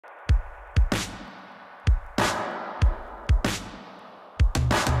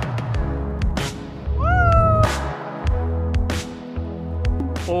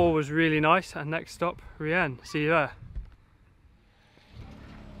was really nice, and next stop, Rien. See you there.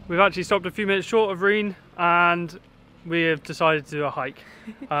 We've actually stopped a few minutes short of Rien, and we have decided to do a hike.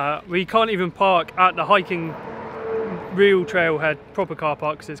 We can't even park at the hiking real trailhead proper car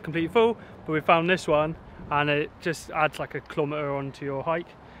park because it's completely full, but we found this one and it just adds like a kilometre onto your hike,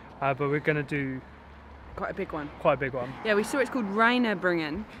 but we're going to do quite a big one. Yeah, we saw it's called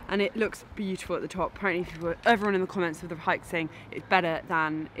Reinebringen and it looks beautiful at the top. Apparently everyone in the comments of the hike saying it's better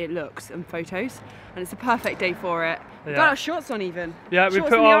than it looks in photos, and it's a perfect day for it. We've got our shorts on even. Yeah, we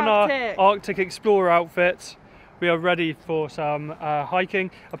put on our Arctic Explorer outfits. We are ready for some hiking.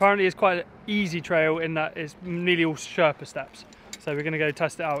 Apparently it's quite an easy trail in that it's nearly all Sherpa steps. So we're going to go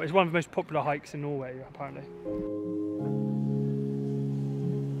test it out. It's one of the most popular hikes in Norway, apparently.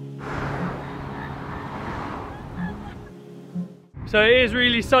 So it is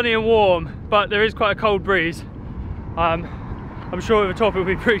really sunny and warm, but there is quite a cold breeze. I'm sure at the top it'll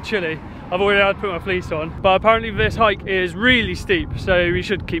be pretty chilly. I've already had to put my fleece on. But apparently this hike is really steep, so we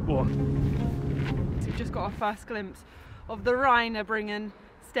should keep warm. Just got our first glimpse of the Reinebringen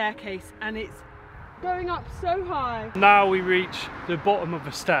staircase, and it's going up so high. Now we reach the bottom of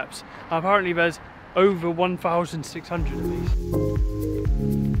the steps. Apparently there's over 1,600 of these.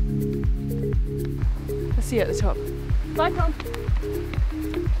 Let's see you at the top. Bye, Tom.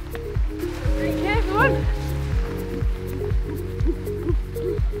 Thank you, everyone.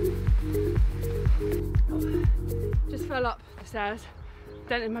 Just fell up the stairs,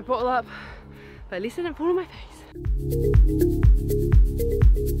 dented my bottle up. But at least I didn't fall on my face.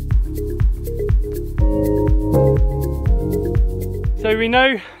 So we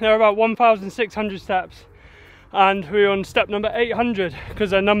know there are about 1,600 steps, and we're on step number 800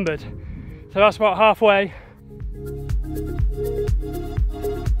 because they're numbered. So that's about halfway.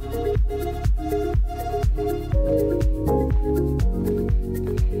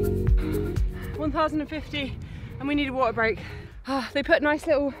 1,050, and we need a water break. They put nice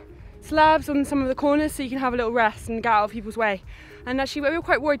little slabs on some of the corners so you can have a little rest and get out of people's way. And actually we were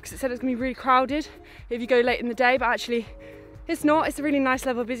quite worried because it said it was going to be really crowded if you go late in the day, but actually it's not. It's a really nice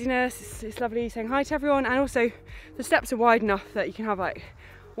level of busyness. It's lovely saying hi to everyone, and also the steps are wide enough that you can have like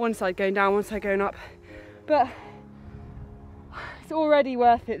one side going down, one side going up. But it's already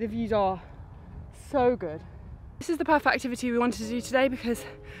worth it. The views are so good. This is the perfect activity we wanted to do today because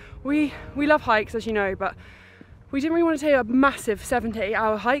we love hikes, as you know, but we didn't really want to take a massive 7 to 8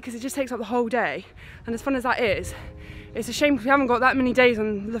 hour hike because it just takes up the whole day. And as fun as that is, it's a shame because we haven't got that many days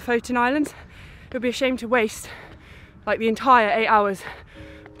on the Lofoten Islands. It would be a shame to waste like the entire 8 hours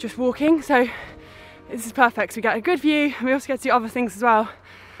just walking. So this is perfect. So we get a good view and we also get to do other things as well.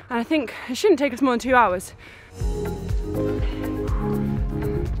 And I think it shouldn't take us more than 2 hours.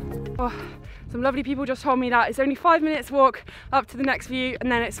 Oh, some lovely people just told me that it's only 5 minutes walk up to the next view, and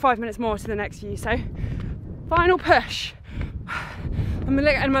then it's 5 minutes more to the next view. So final push. And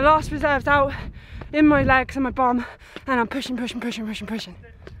my last reserve's out in my legs and my bum, and I'm pushing.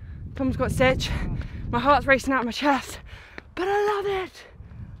 Tom's got stitch. My heart's racing out of my chest, but I love it.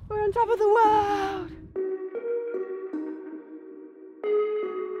 We're on top of the world.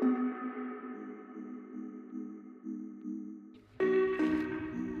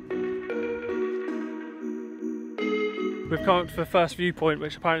 We've come up to the first viewpoint,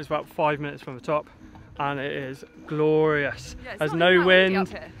 which apparently is about 5 minutes from the top, and it is glorious. Yeah, there's no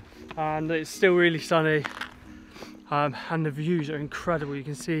wind, and it's still really sunny, and the views are incredible. You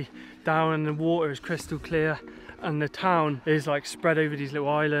can see down, and the water is crystal clear, and the town is like spread over these little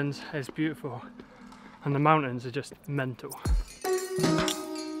islands. It's beautiful, and the mountains are just mental.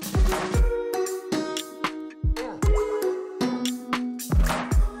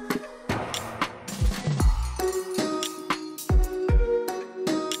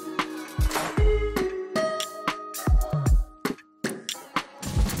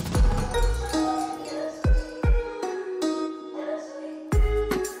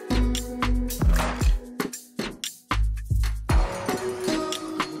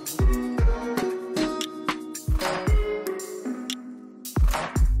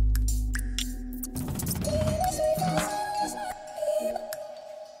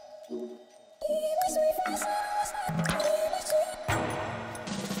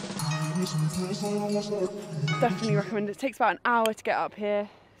 Definitely recommend it. It takes about an hour to get up here.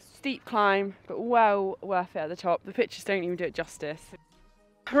 Steep climb, but well worth it at the top. The pictures don't even do it justice.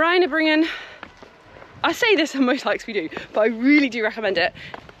 Reinebringen. I say this on most hikes we do, but I really do recommend it.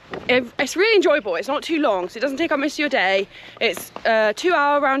 It's really enjoyable. It's not too long, so it doesn't take up most of your day. It's a 2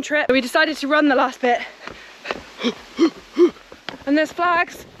 hour round trip. We decided to run the last bit. And there's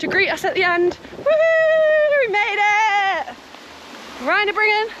flags to greet us at the end. Woohoo! We made it!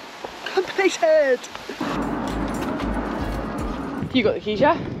 Reinebringen. Completed! You got the keys,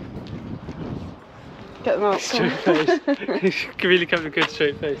 yeah? Get them out. Straight face. You really kept a good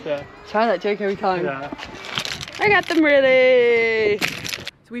straight face there. Try that joke every time. Yeah. I got them really!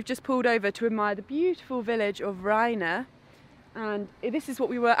 So we've just pulled over to admire the beautiful village of Reinebringen, and this is what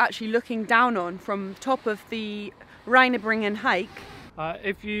we were actually looking down on from top of the Reinebringen hike.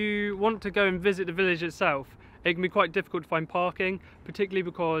 If you want to go and visit the village itself, it can be quite difficult to find parking, particularly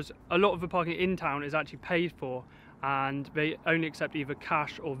because a lot of the parking in town is actually paid for and they only accept either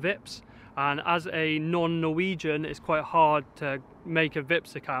cash or VIPs. And as a non-Norwegian, it's quite hard to make a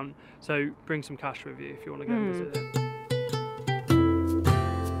VIPs account, so bring some cash with you if you want to go and visit it.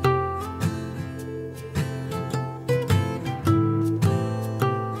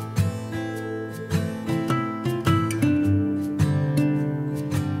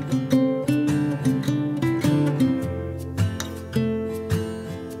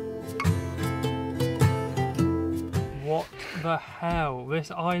 What the hell?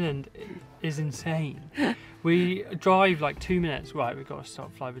 This island is insane. We drive like 2 minutes. Right, we've got to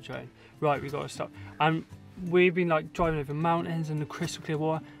stop, fly the train. Right, we've got to stop. And we've been like driving over mountains and the crystal clear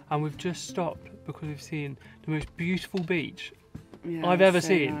water, and we've just stopped because we've seen the most beautiful beach I've ever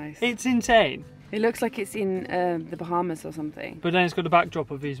seen. Nice. It's insane. It looks like it's in the Bahamas or something. But then it's got the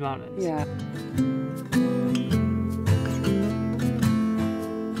backdrop of these mountains. Yeah.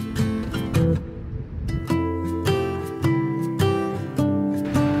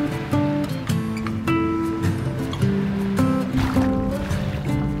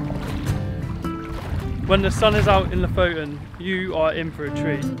 When the sun is out in Lofoten, you are in for a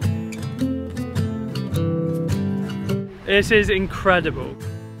treat. This is incredible.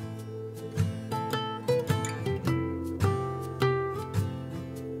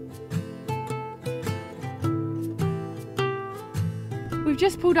 We've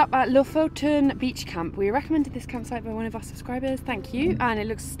just pulled up at Lofoten Beach Camp. We were recommended this campsite by one of our subscribers, thank you, and it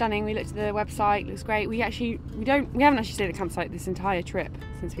looks stunning. We looked at the website, it looks great. We haven't actually stayed at the campsite this entire trip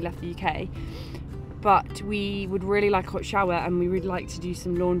since we left the UK. But we would really like a hot shower and we would like to do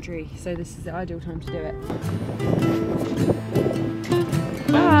some laundry, so this is the ideal time to do it.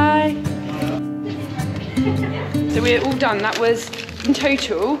 Bye! So we're all done. That was in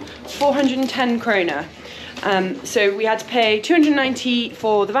total 410 kroner. So we had to pay 290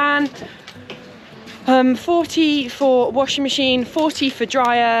 for the van, 40 for washing machine, 40 for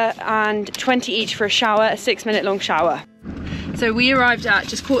dryer, and 20 each for a shower, a 6-minute long shower. So we arrived at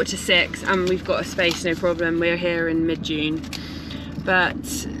just 5:45 and we've got a space, no problem. We're here in mid-June,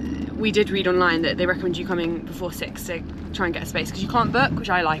 but we did read online that they recommend you coming before 6 to try and get a space, because you can't book, which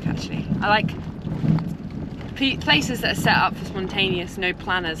I like actually. I like places that are set up for spontaneous, no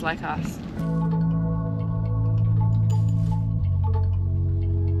planners like us.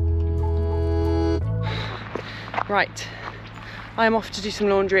 Right, I am off to do some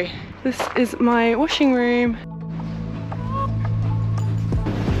laundry. This is my washing room.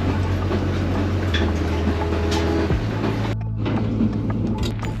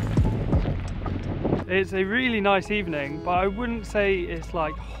 It's a really nice evening, but I wouldn't say it's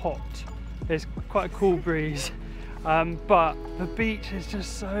like hot. It's quite a cool breeze, but the beach is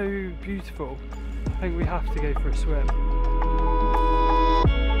just so beautiful. I think we have to go for a swim.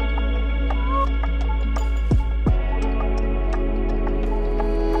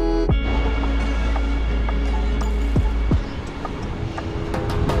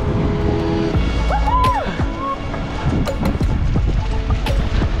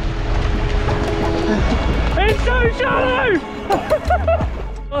 It's so shallow!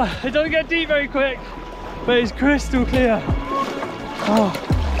 It doesn't get deep very quick, but it's crystal clear. Oh.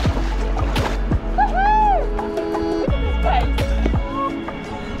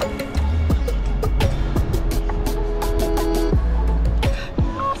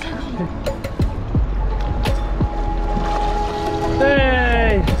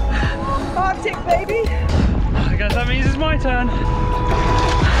 Hey! Arctic, baby! I guess that means it's my turn.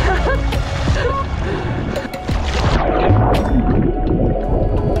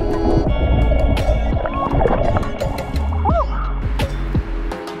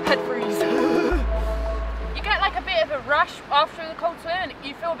 After the cold swim, and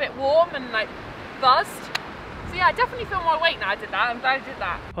you feel a bit warm and like buzzed. So yeah, I definitely feel my weight now I did that. I'm glad I did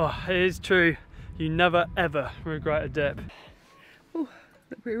that. Oh, it is true. You never ever regret a dip. Oh,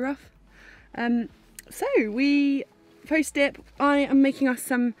 look pretty rough. So we post dip. I am making us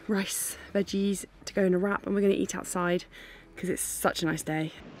some rice, veggies to go in a wrap, and we're going to eat outside because it's such a nice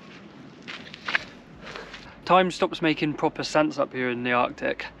day. Time stops making proper sense up here in the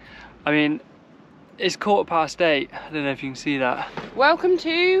Arctic. I mean, it's 8:15. I don't know if you can see that. Welcome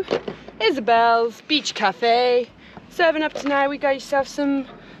to Isabel's Beach Cafe. Serving up tonight, we got yourself some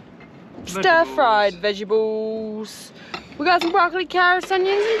stir-fried vegetables. We got some broccoli, carrots,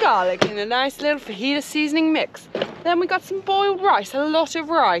 onions and garlic in a nice little fajita seasoning mix. Then we got some boiled rice, a lot of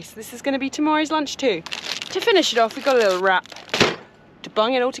rice. This is going to be tomorrow's lunch too. To finish it off, we got a little wrap to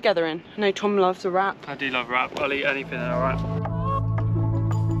bung it all together in. I know Tom loves a wrap. I do love wrap. I'll eat anything in a wrap.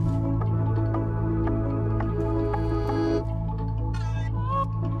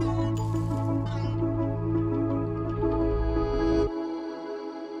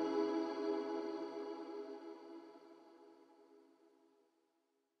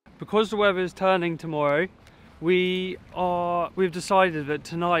 Because the weather is turning tomorrow, we've decided that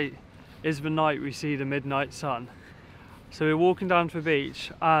tonight is the night we see the midnight sun. So we're walking down to the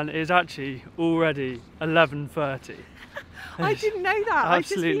beach and it's actually already 11:30. I didn't know that.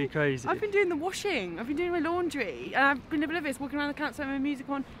 Absolutely crazy. I've been doing the washing, I've been doing my laundry, and I've been oblivious, walking around the campsite with my music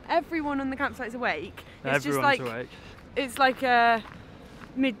on. Everyone on the campsite's awake. It's Everyone's awake. It's like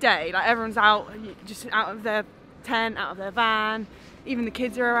midday, like everyone's out, just out of their tent, out of their van. Even the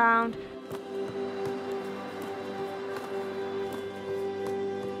kids are around.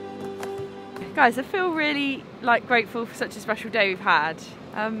 Guys, I feel really grateful for such a special day we've had.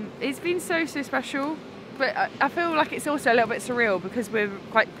 It's been so special, but I feel like it's also a little bit surreal because we're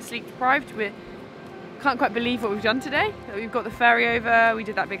quite sleep deprived. We can't quite believe what we've done today. We've got the ferry over, we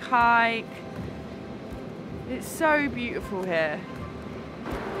did that big hike. It's so beautiful here.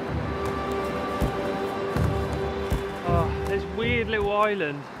 Oh, this weird little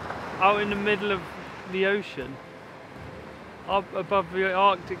island out in the middle of the ocean, up above the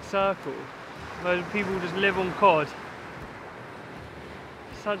Arctic Circle, where people just live on cod.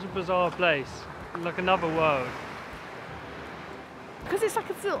 Such a bizarre place, like another world. Because it's like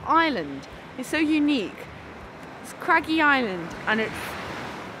a little island, it's so unique. It's a craggy island, and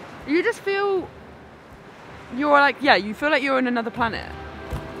you just feel you feel like you're on another planet.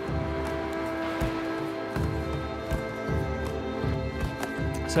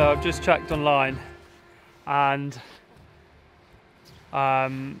 So I've just checked online, and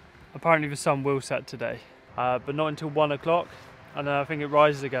apparently the sun will set today, but not until 1 o'clock, and then I think it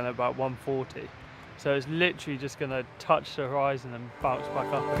rises again at about 1:40. So it's literally just going to touch the horizon and bounce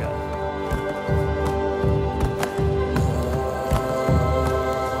back up again.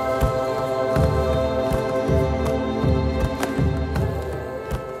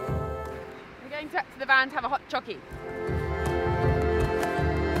 We're going back to the van to have a hot chockey.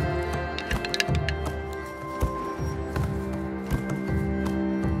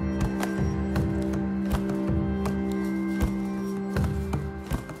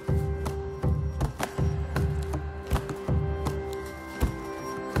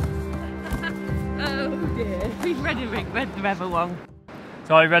 Read the weather wrong.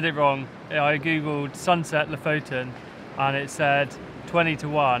 So I read it wrong. I googled sunset Lofoten and it said 20 to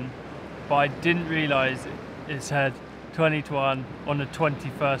 1, but I didn't realise it said 20 to 1 on the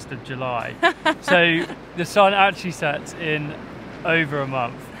 21st of July. So the sun actually sets in over a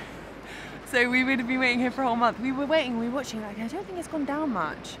month. So we would have been waiting here for a whole month. We were waiting, we were watching, I don't think it's gone down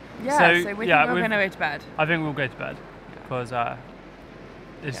much. Yeah, so we're going to go to bed. I think we'll go to bed because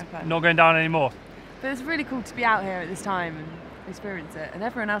it's not going down anymore. But it's really cool to be out here at this time and experience it. And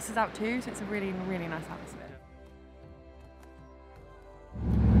everyone else is out too, so it's a really, really nice atmosphere.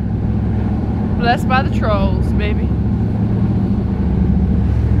 Blessed by the trolls, baby.